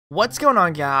What's going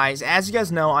on, guys? As you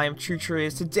guys know, I am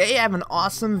TrueTriz. Today I have an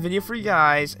awesome video for you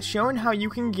guys showing how you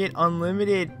can get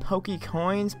unlimited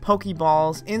POKECOINS,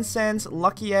 Pokeballs, incense,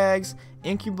 lucky eggs,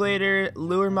 incubator,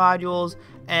 lure modules,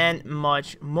 and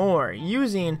much more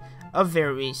using a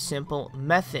very simple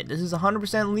method. This is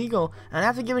 100% legal, and I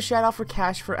have to give a shout out for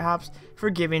Cash for Apps for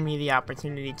giving me the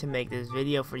opportunity to make this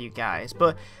video for you guys.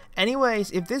 But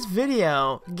anyways, if this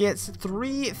video gets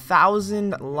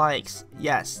 3,000 likes,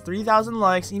 yes, 3,000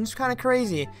 likes, seems kind of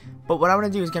crazy, but what I'm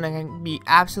going to do is going to be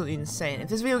absolutely insane. If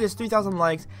this video gets 3,000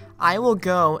 likes, I will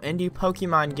go and do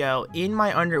Pokemon Go in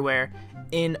my underwear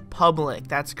in public.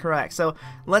 That's correct. So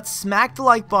let's smack the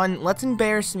like button, let's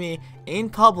embarrass me in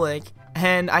public,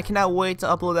 and I cannot wait to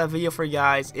upload that video for you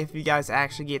guys if you guys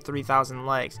actually get 3,000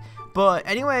 likes. But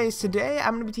anyways, today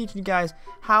I'm going to be teaching you guys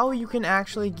how you can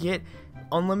actually get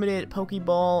unlimited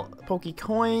Pokeball,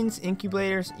 PokeCoins,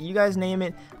 incubators, you guys name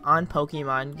it, on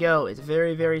Pokemon Go. It's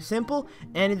very, very simple,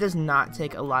 and it does not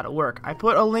take a lot of work. I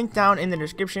put a link down in the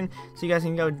description so you guys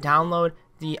can go download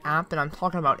the app that I'm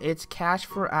talking about. It's Cash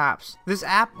for Apps. This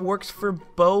app works for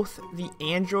both the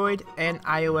Android and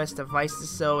iOS devices,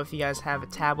 so if you guys have a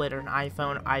tablet or an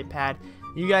iPhone, iPad,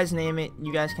 you guys name it,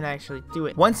 you guys can actually do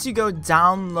it. Once you go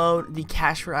download the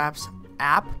Cash for Apps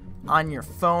app on your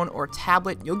phone or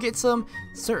tablet, you'll get some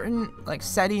certain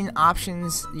setting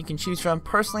options you can choose from.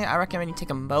 Personally, I recommend you take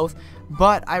them both,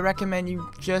 but I recommend you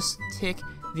just tick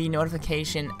the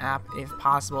notification app if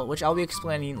possible, which I'll be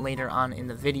explaining later on in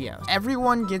the video.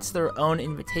 Everyone gets their own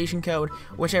invitation code,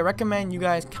 which I recommend you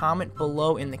guys comment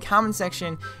below in the comment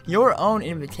section your own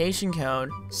invitation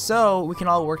code so we can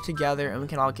all work together and we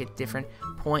can all get different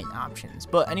point options.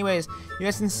 But anyways, you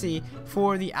guys can see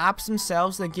for the apps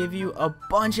themselves, they give you a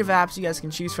bunch of apps you guys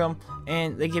can choose from,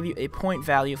 and they give you a point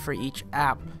value for each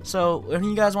app. So when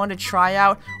you guys want to try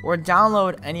out or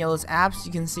download any of those apps,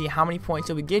 you can see how many points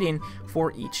you'll be getting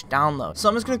for each download. So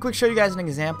I'm just going to quick show you guys an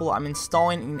example. I'm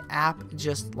installing an app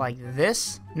just like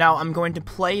this. Now I'm going to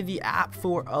play the app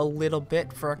for a little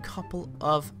bit, for a couple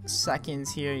of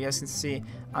seconds here. You guys can see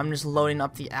I'm just loading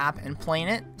up the app and playing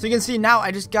it. So you can see now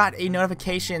I just got a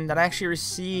notification that I actually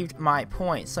received my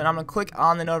points. So now I'm going to click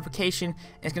on the notification,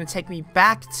 and it's going to take me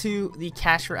back to the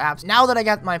Cash for Apps. Now that I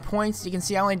got my points, you can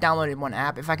see I only downloaded one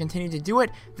app. If I continue to do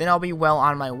it, then I'll be well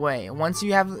on my way. Once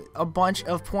you have a bunch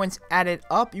of points added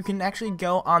up, you can actually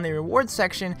go on the rewards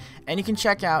section and you can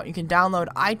check out, you can download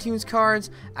iTunes cards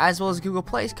as well as Google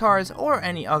Play cards or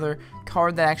any other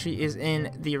card that actually is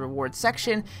in the rewards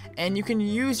section, and you can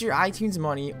use your iTunes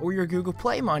money or your Google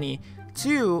Play money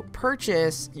to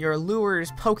purchase your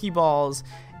lures, Pokeballs,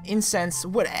 incense,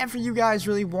 whatever you guys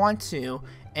really want to,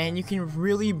 and you can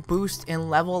really boost and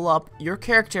level up your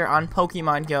character on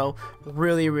Pokemon Go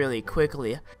really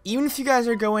quickly. Even if you guys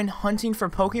are going hunting for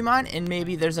Pokemon and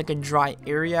maybe there's like a dry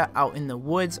area out in the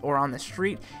woods or on the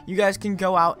street, you guys can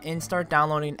go out and start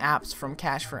downloading apps from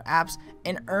Cash for Apps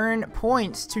and earn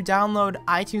points to download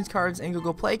iTunes cards and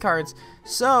Google Play cards,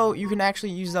 so you can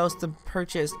actually use those to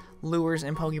purchase lures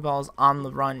and Pokeballs on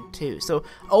the run too. So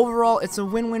overall, it's a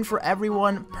win-win for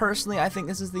everyone. Personally, I think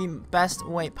this is the best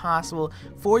way possible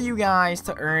for you guys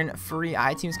to earn free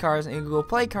iTunes cards and Google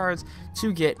Play cards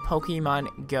to get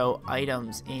Pokemon Go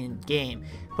items in game.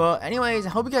 But anyways, I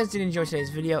hope you guys did enjoy today's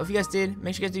video. If you guys did,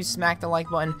 make sure you guys do smack the like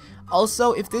button.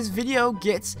 Also, if this video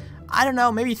gets, I don't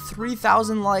know, maybe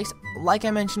 3,000 likes, like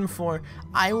I mentioned before,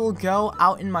 I will go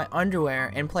out in my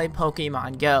underwear and play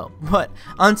Pokemon Go. But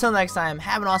until next time,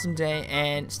 have an awesome day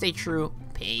and stay true.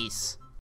 Peace.